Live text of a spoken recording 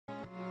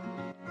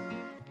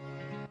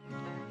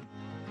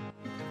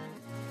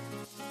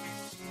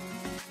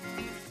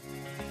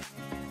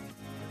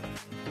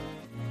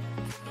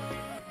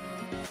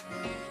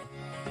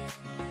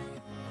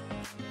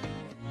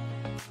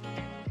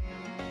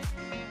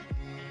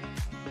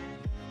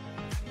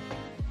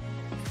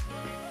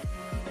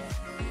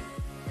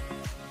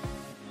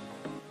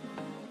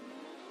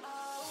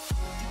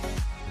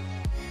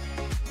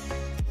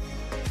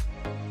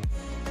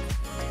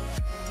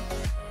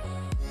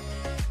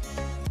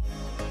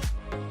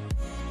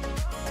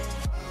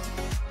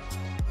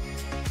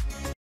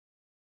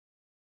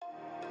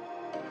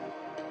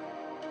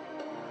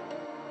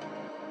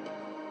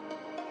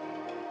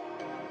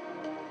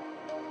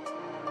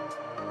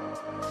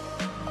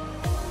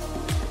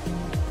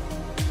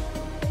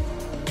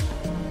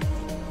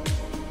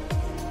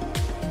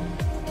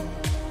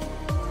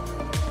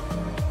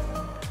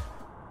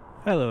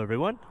Hello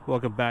everyone,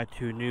 welcome back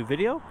to a new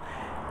video.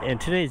 In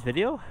today's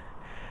video,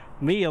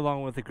 me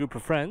along with a group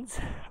of friends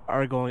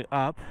are going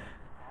up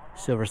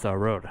Silver Star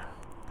Road.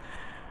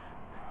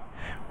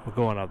 We're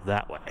going up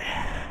that way.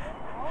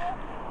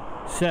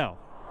 So,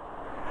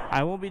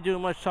 I won't be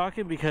doing much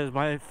talking because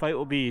my fight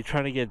will be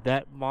trying to get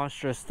that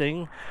monstrous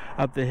thing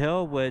up the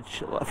hill,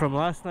 which from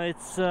last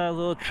night's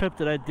little trip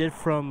that I did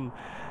from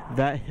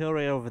that hill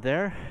right over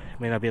there,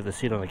 may not be able to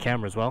see it on the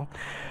camera as well,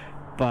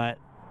 but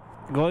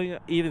going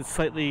even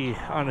slightly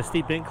on a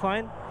steep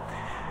incline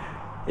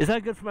is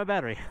not good for my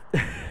battery.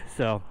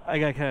 So I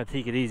gotta kind of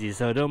take it easy,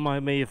 so don't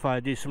mind me if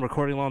I do some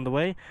recording along the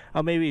way.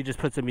 I'll maybe just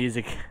put some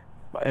music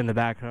in the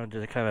background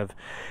to kind of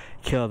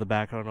kill the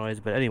background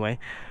noise. But anyway,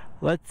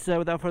 let's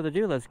without further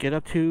ado, let's get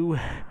up to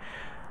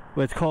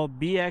what's called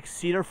BX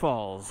Cedar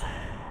Falls.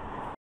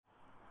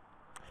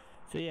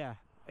 So yeah,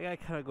 I gotta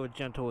kind of go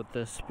gentle with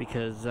this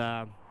because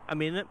I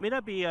mean, it may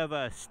not be of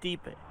a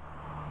steep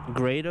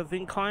grade of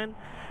incline,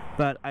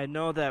 but I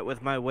know that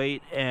with my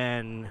weight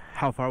and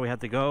how far we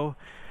have to go,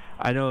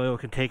 I know it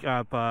can take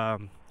up a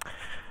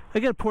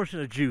good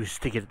portion of juice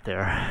to get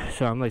there.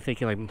 So I'm like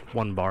thinking like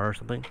 1 bar or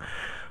something.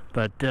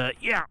 But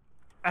yeah,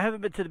 I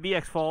haven't been to the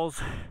BX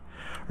Falls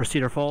or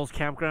Cedar Falls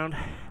campground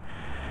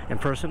in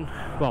person.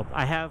 Well,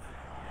 I have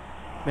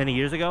many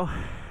years ago,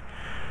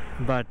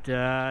 but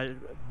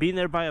being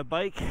there by a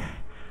bike,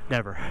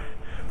 never.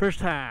 First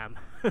time.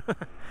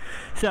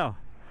 So,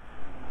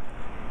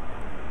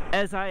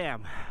 as I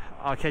am,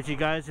 I'll catch you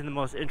guys in the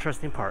most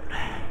interesting part.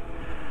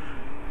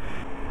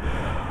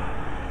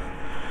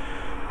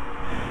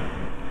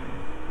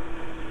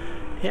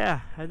 Yeah,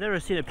 I've never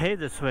seen it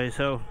paved this way,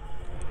 so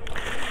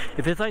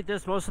if it's like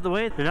this most of the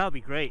way, then that'll be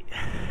great.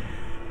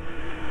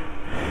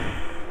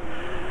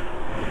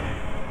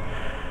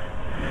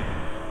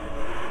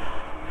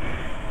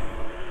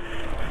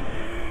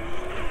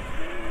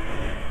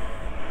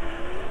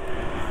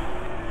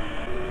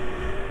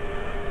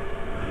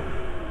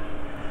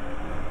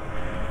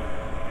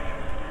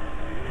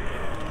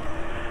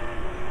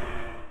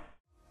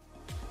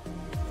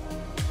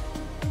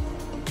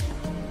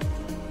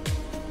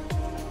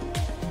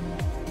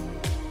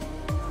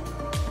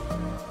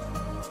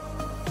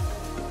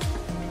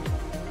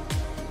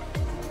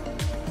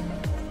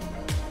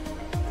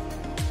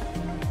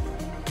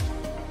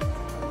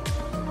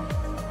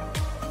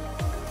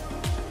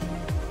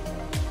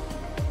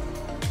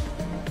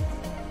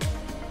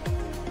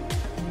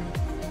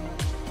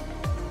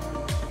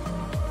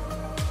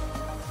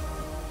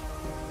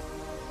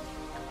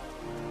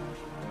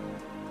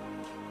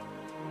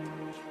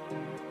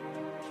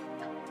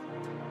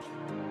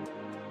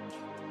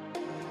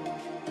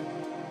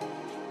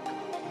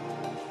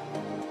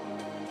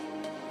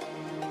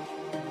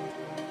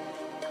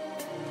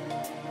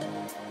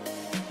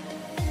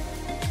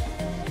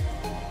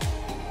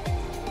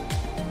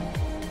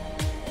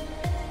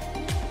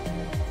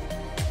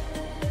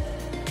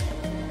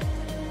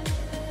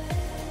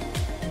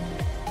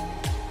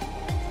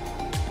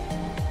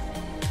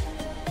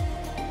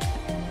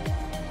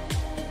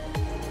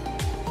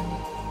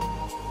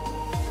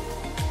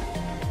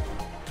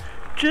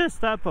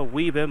 Just up a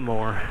wee bit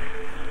more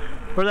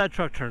where that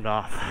truck turned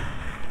off.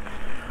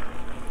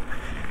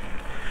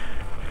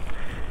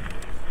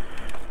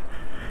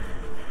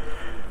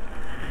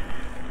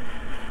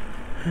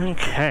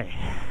 Okay.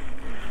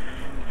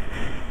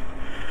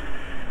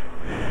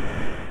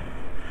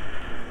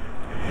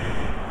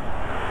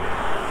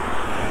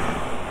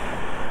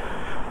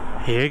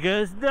 Here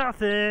goes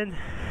nothing.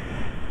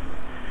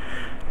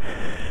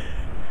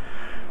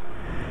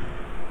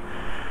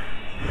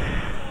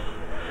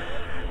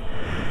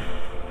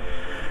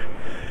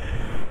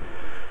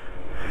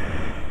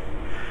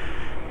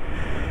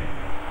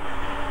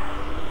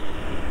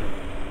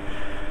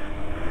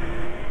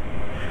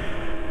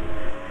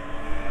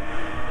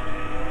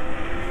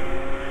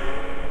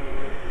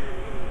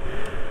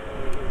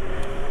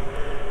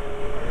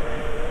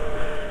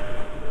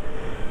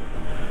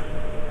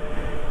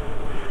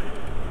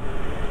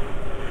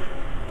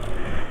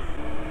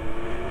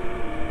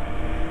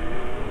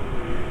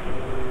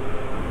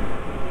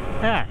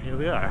 Yeah, here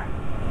we are.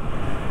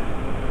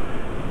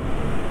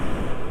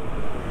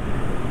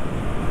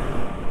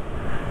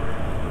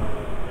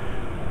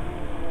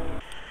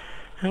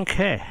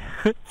 Okay,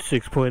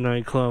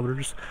 6.9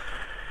 kilometers.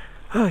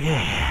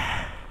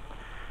 Okay.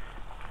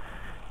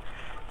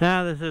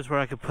 Now this is where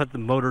I could put the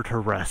motor to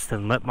rest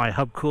and let my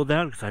hub cool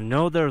down, because I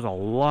know there's a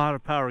lot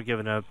of power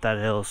given up that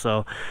hill,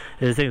 so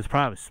this thing is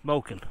probably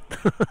smoking.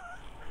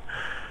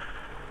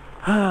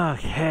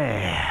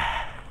 Okay.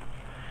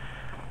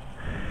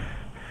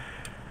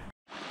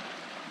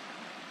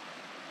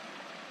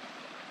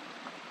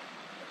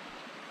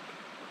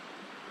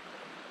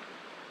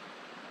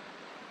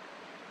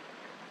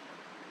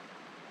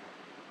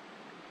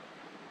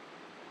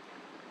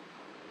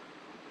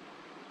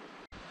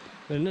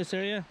 But in this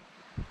area,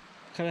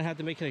 kind of have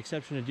to make an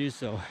exception to do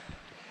so.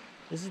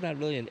 This is not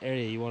really an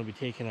area you want to be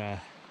taking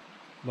a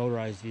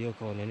motorized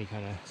vehicle in any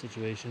kind of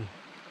situation,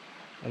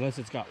 unless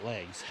it's got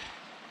legs.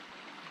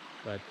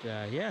 But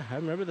yeah, I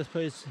remember this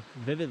place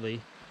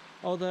vividly.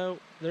 Although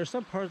there are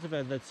some parts of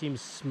it that seem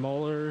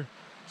smaller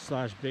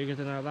slash bigger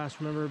than I last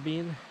remember it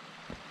being.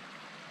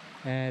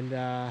 And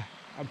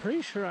I'm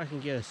pretty sure I can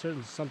get a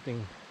certain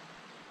something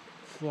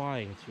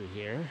flying through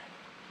here.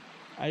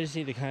 I just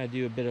need to kind of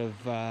do a bit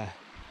of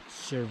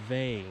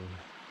surveying.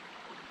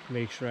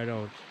 Make sure I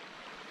don't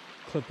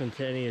clip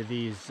into any of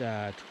these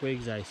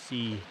twigs I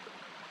see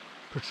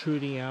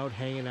protruding out,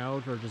 hanging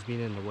out, or just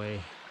being in the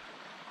way.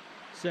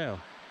 So,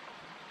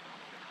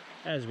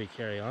 as we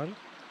carry on,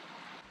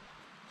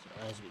 so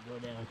as we go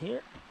down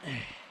here,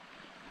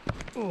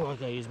 oh, I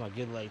gotta use my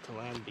good leg to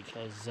land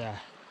because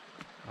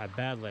my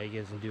bad leg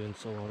isn't doing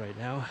so well right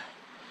now.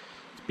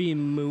 It's being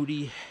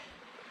moody.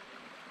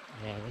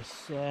 Yeah,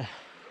 this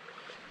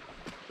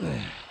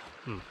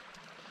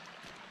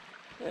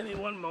maybe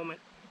one moment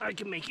I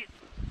can make it.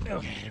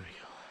 Okay, there we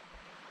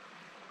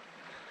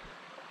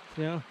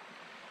go. You know,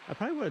 I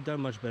probably would have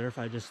done much better if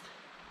I just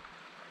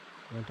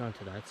went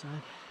onto that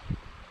side.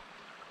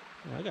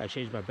 I gotta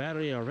change my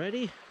battery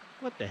already.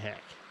 What the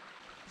heck?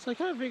 So I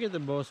kind of figured the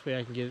most way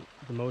I can get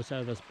the most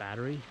out of this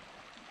battery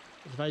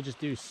is if I just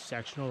do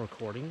sectional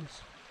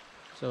recordings.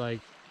 So like,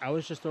 I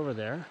was just over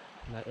there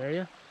in that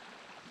area.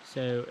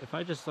 So if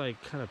I just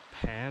like kind of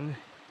pan,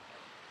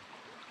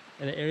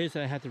 and the areas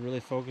that I have to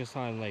really focus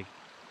on, like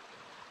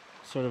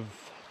sort of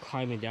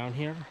climbing down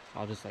here,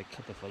 I'll just like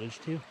cut the footage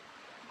too.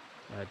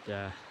 But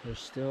there's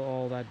still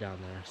all that down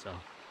there, so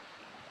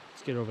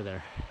let's get over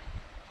there.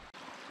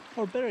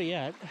 Or better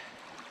yet,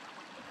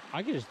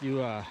 I could just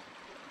do a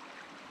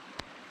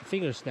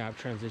finger snap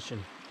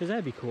transition, because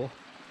that'd be cool.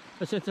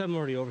 But since I'm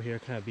already over here,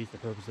 it kind of beats the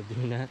purpose of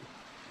doing that.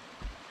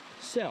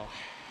 So,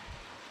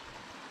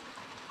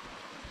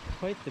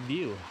 quite the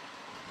view.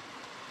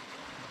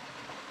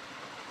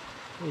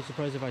 I'd be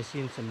surprised if I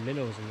seen some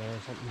minnows in there or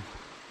something.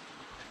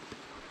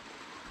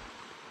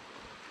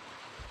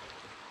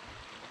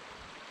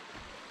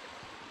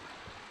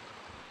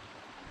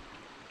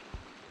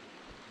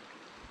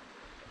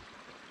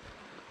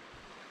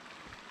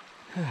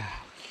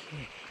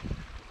 Okay.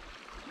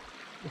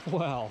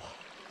 Well,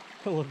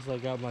 it looks like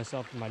I got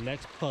myself in my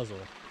next puzzle.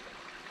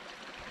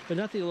 But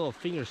nothing a little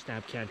finger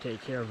snap can't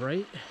take care of,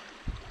 right?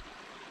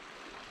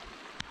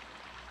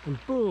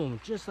 And boom,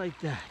 just like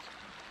that.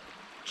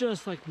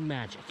 Just like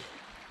magic.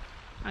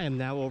 I am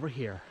now over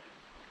here.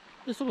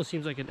 This almost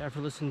seems like an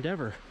effortless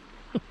endeavor.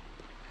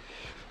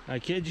 I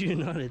kid you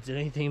not, it's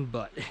anything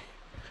but.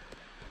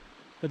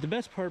 But the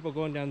best part about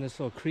going down this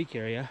little creek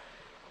area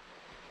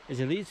is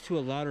it leads to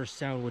a louder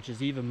sound, which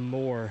is even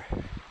more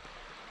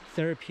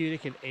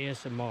therapeutic and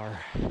ASMR.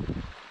 Look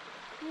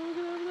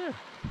at over there.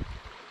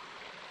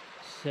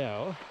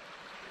 So,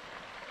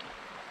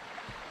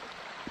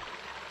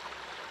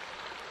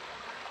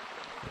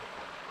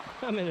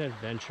 I'm an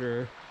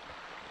adventurer.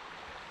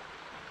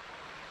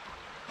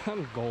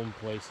 I'm going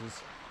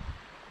places.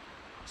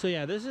 So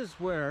yeah, this is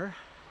where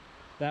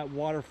that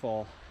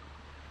waterfall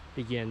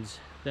begins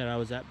that I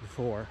was at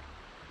before,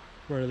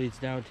 where it leads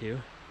down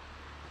to.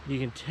 You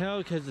can tell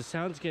because the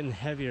sound's getting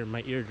heavier in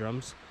my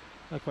eardrums.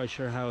 Not quite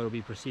sure how it'll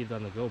be perceived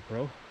on the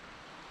GoPro,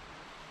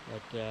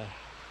 but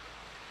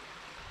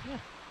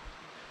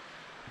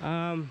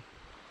yeah.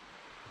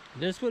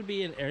 This would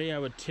be an area I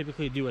would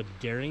typically do a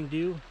daring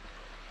do,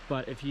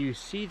 but if you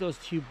see those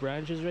two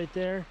branches right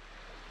there,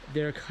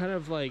 they're kind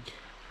of like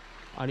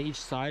on each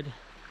side.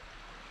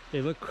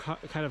 They look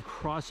kind of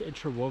cross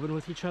interwoven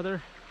with each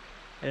other,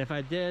 and if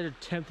I did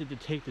attempted to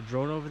take the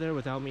drone over there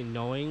without me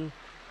knowing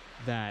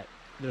that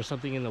there's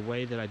something in the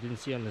way that I didn't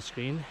see on the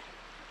screen,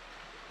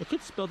 it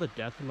could spell the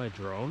death of my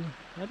drone.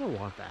 I don't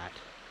want that.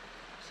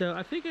 So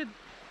I figured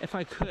if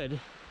I can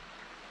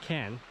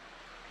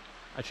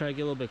I try to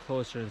get a little bit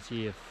closer and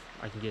see if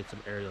I can get some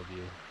aerial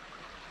view.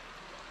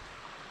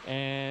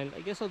 And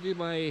I guess I'll do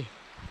my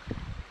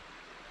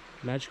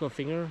magical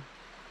finger.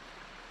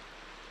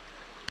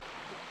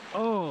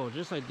 Oh,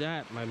 just like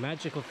that, my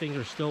magical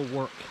fingers still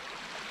work.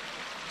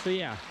 So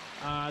yeah,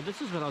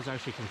 this is what I was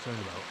actually concerned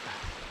about.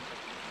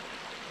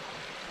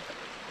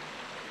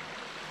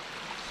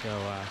 So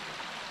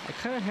I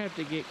kind of have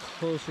to get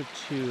closer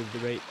to the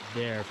right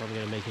there if I'm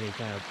going to make any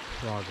kind of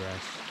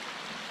progress.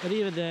 But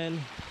even then,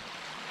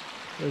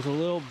 there's a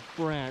little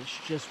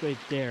branch just right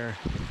there.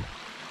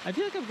 I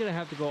feel like I'm going to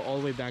have to go all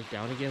the way back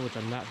down again, which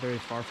I'm not very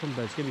far from,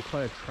 but it's going to be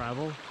quite a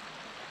travel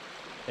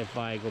if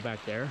I go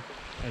back there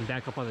and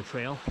back up on the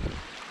trail,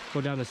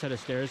 go down the set of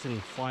stairs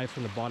and fly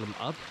from the bottom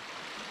up.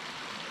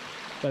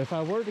 But if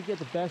I were to get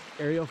the best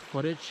aerial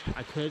footage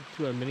I could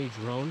through a mini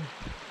drone,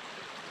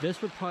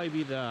 this would probably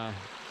be the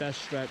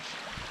best stretch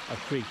of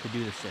creek to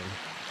do this in.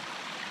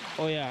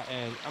 Oh yeah,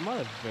 and I'm on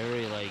a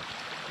very like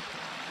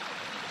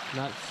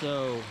not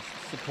so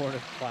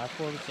supportive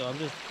platform, so I'm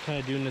just kind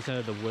of doing this out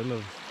of the whim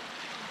of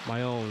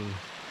my own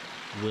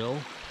will.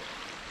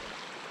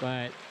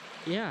 But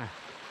yeah,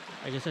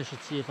 I guess I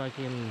should see if I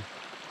can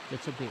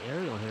get something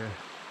aerial here.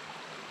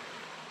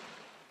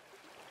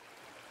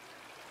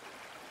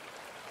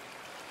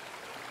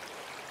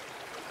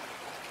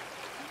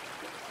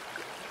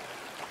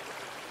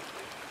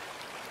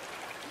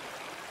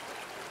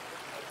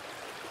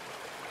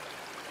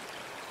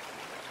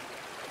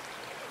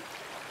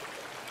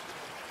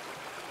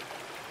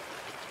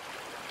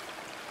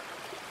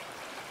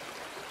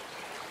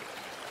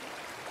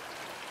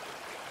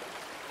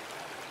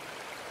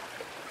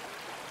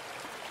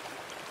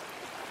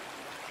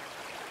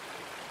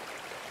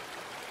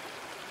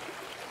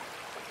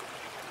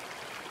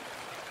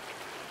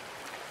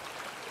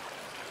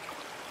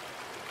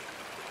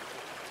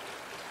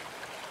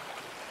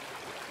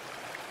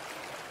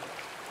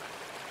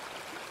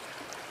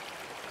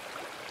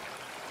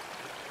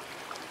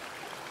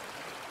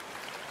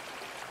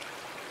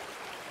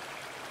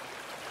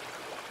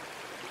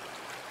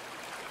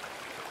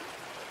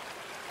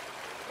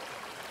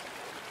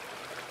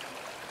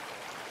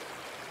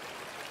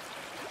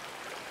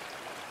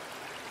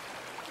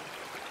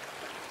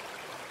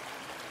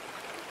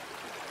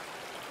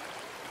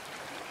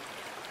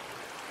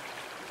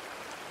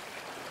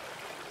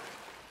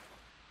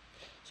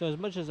 So as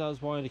much as I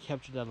was wanting to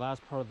capture that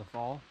last part of the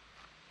fall,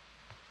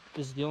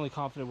 this is the only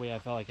confident way I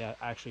felt like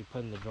actually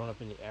putting the drone up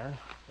in the air.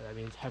 That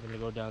means having to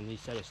go down these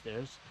set of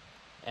stairs.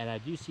 And I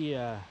do see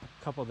a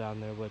couple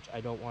down there which I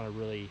don't want to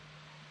really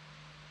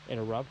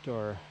interrupt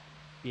or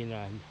be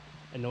an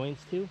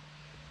annoyance to.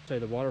 So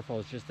the waterfall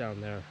is just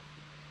down there,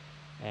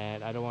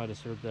 and I don't want to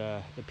disturb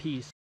the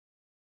peace.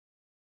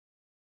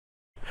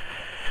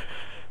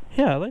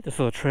 Yeah, I like this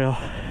little trail.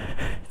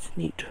 It's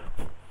neat.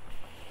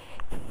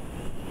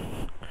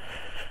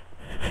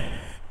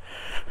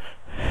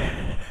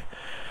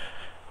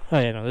 Oh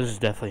yeah, no, this is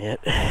definitely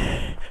it.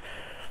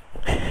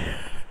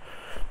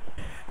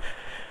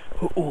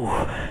 Ooh.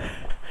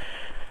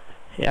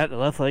 Yeah, the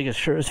left leg is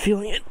sure is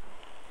feeling it.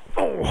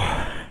 Oh.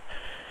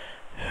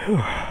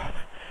 Ooh.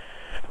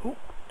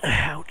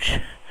 Ouch.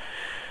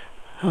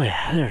 Oh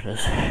yeah, there it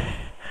is.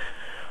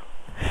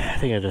 I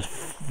think I just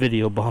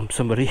video bombed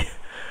somebody.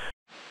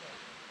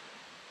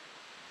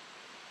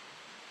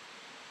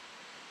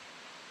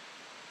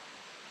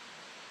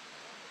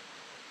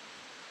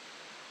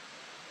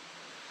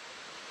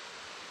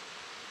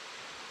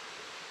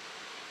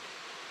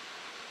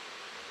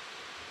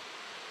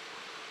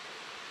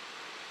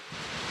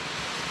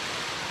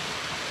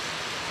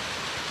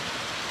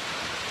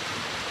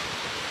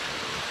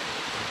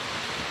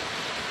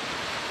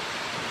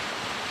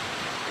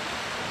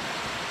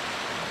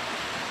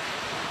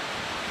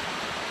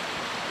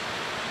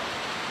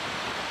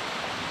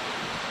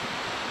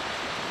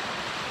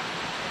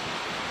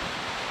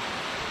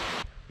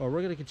 Well,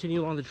 we're going to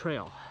continue on the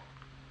trail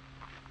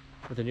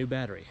with a new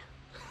battery.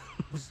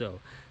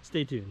 So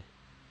stay tuned.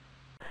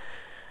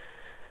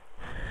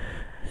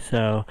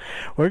 So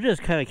we're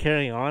just kind of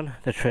carrying on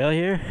the trail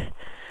here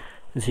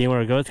and seeing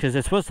where it goes, because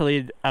it's supposed to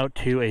lead out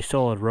to a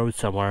solid road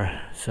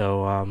somewhere.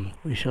 So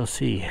we shall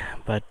see.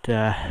 But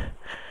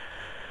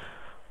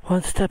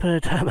one step at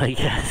a time, I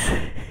guess.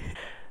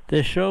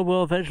 This show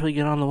will eventually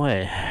get on the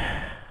way.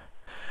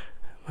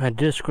 My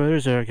disc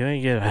rotors are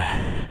going to get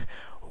a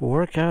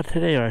workout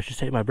today, or I should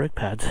say my brake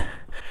pads.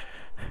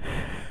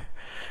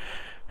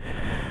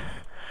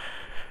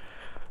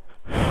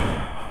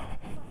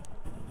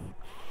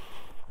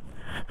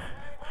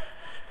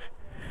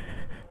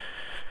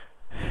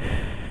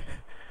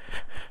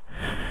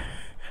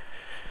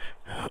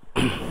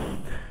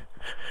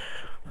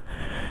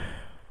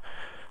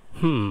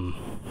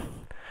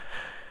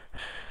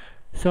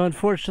 So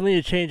unfortunately,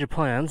 a change of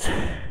plans.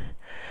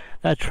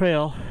 That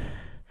trail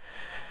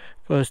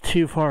goes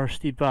too far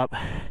steep up,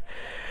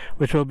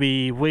 which will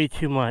be way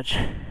too much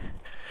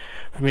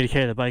for me to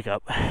carry the bike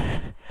up.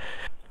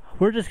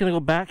 We're just gonna go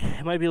back.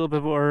 It might be a little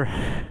bit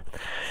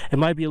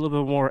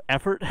more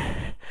effort,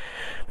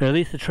 but at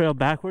least the trail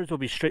backwards will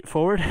be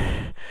straightforward,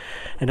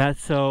 and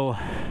that's so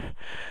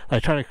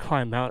I try to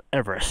climb Mount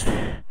Everest.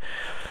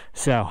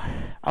 So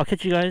I'll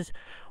catch you guys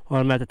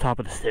when I'm at the top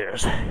of the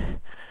stairs.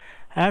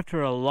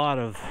 After a lot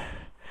of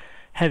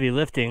heavy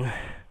lifting,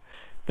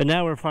 but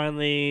now we're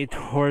finally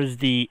towards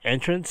the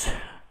entrance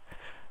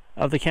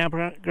of the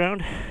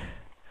campground.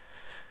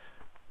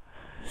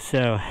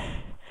 So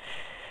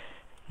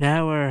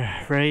now we're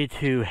ready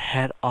to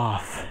head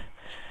off,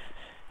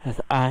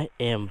 as I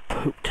am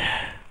pooped.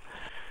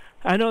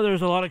 I know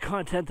there's a lot of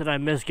content that I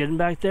missed getting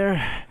back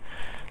there,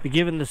 but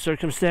given the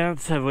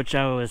circumstance of which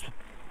I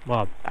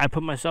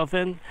put myself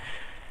in,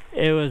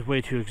 it was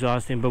way too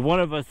exhausting. But one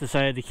of us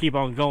decided to keep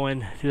on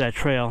going through that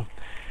trail.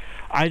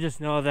 I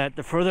just know that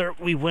the further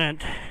we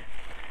went,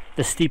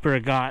 the steeper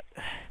it got.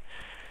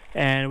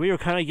 And we were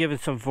kind of given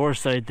some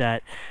foresight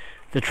that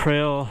the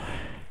trail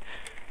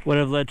would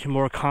have led to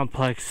more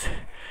complex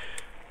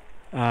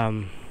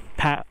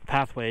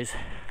pathways,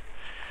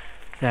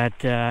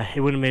 that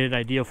it wouldn't have made it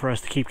ideal for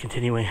us to keep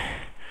continuing.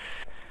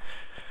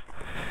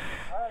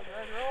 Alright, you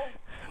ready to roll?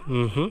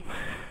 Mm-hmm.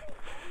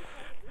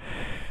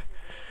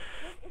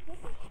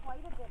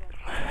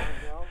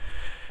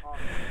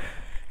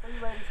 Are you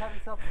ready to have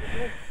yourself a good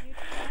day?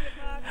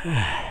 If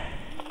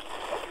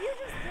you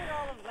just did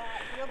all of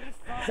that, you'll be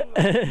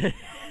fine.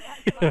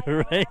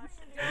 Right?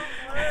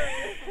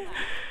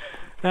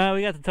 Don't worry.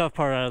 We got the tough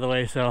part out of the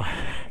way, so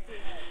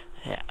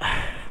yeah.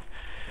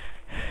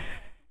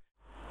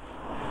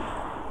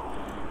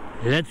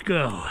 Let's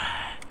go.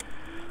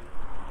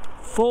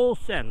 Full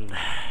send.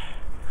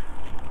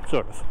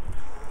 Sort of.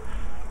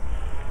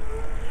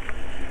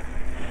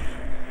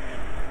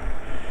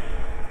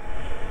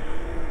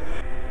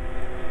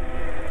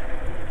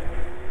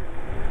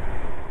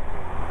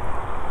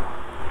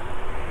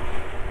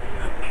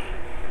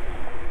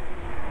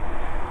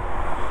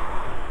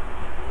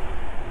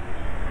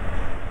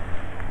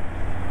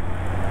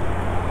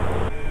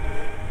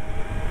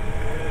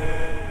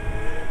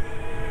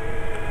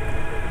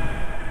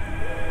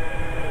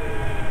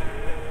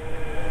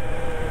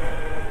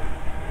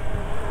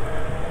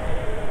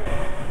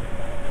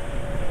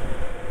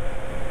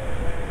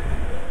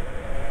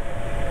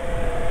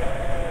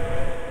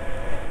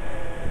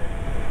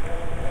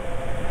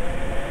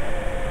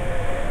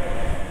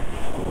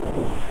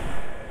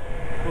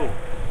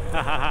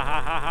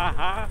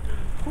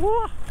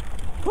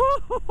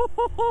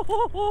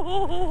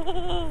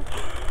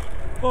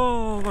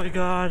 Oh my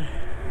God.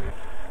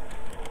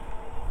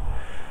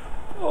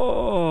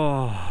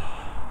 Oh.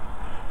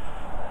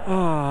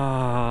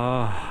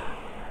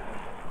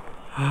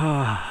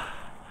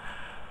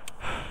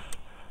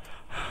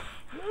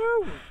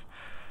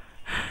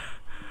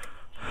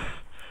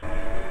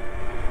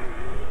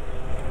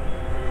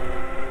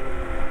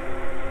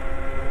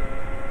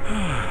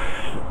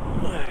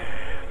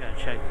 Gotta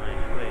check my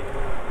weight.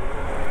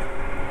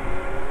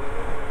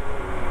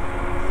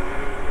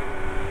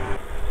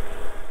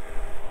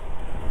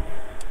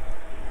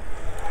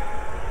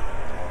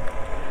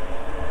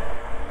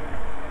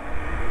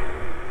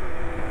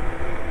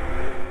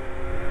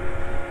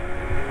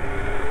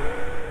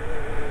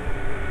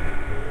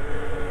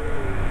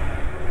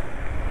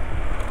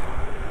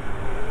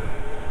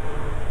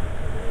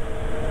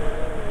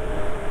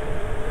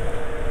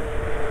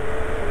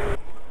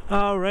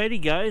 Alrighty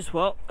guys,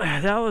 well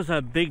that was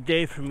a big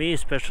day for me,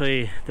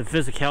 especially the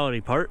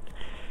physicality part,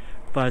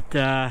 but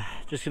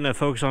just gonna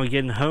focus on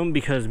getting home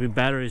because my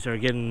batteries are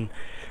getting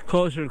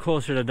closer and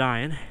closer to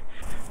dying.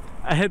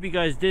 I hope you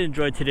guys did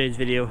enjoy today's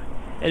video,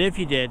 and if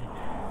you did,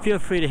 feel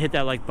free to hit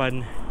that like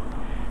button,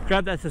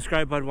 grab that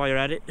subscribe button while you're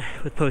at it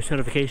with post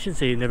notifications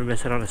so you never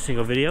miss out on a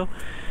single video.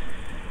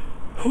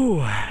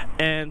 Whew.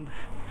 And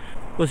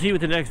we'll see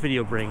what the next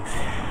video brings.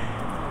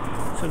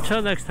 So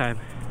until next time,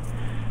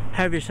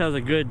 have yourselves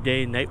a good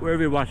day, night,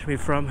 wherever you're watching me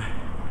from.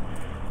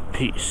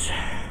 Peace.